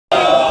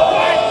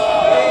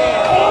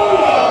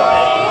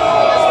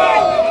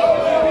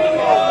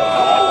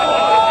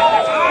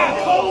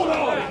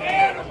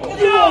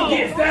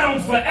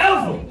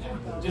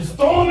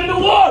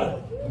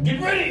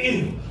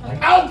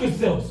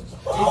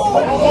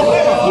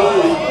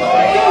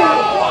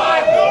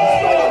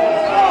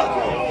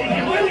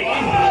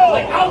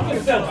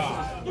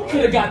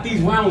have got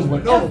these rounds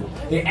whenever.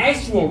 They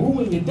asked you on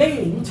ruin your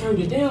day and you turned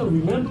it down,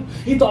 remember?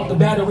 He thought the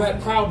battle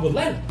rap crowd would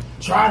let him.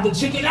 Tried to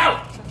chicken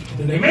out.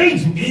 Then they made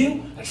you ill,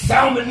 like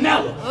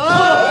salmonella.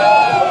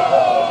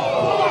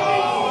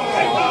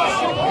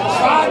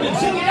 Tried to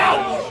chicken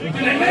out. Then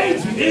they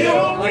made you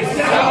ill, like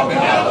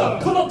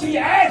salmonella. Pull up to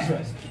your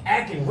address,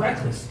 acting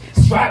reckless,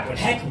 strapped with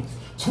hecklers,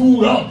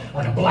 tooled up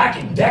like a Black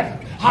and Decker.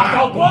 Hop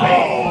out the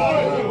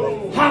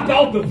van. Hop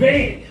out the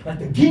van like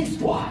the Geek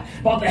Squad,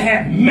 about to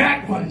have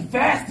Mac running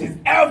fast as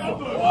ever.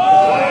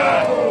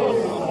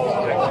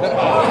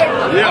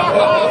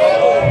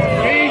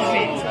 Crazy.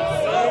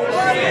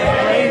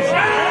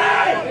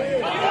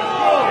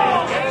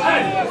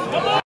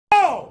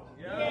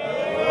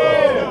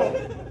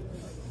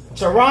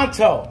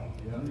 Toronto,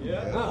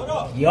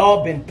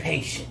 y'all been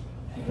patient,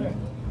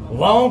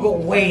 long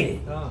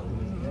awaited,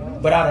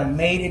 but I done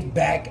made it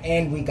back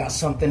and we got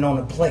something on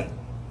the plate.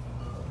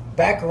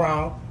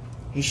 Background,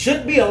 he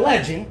should be a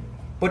legend,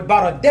 but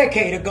about a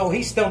decade ago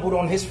he stumbled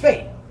on his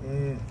fate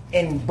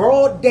in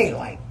broad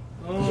daylight.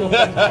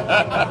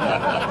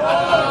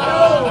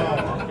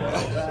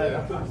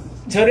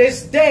 To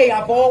this day,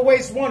 I've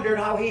always wondered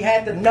how he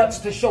had the nuts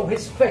to show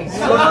his face.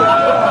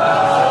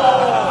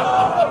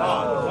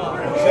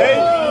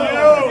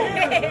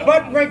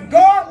 But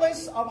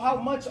regardless of how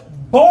much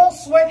ball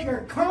sweat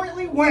you're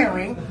currently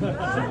wearing,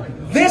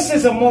 this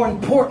is a more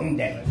important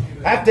day.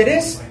 After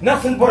this,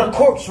 nothing but a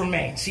corpse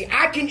remains. See,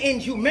 I can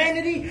end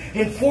humanity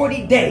in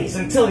 40 days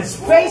until his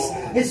face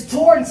is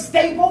torn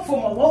stable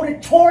from a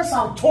loaded Taurus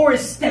out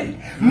Taurus state.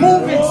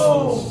 Moving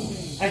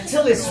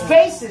until his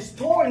face is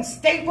torn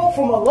stable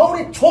from a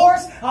loaded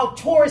Taurus out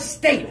Taurus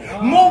state.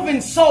 Moving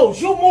souls.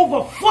 You move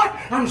a foot,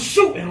 I'm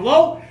shooting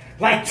low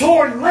like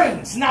torn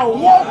lanes. Now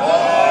walk.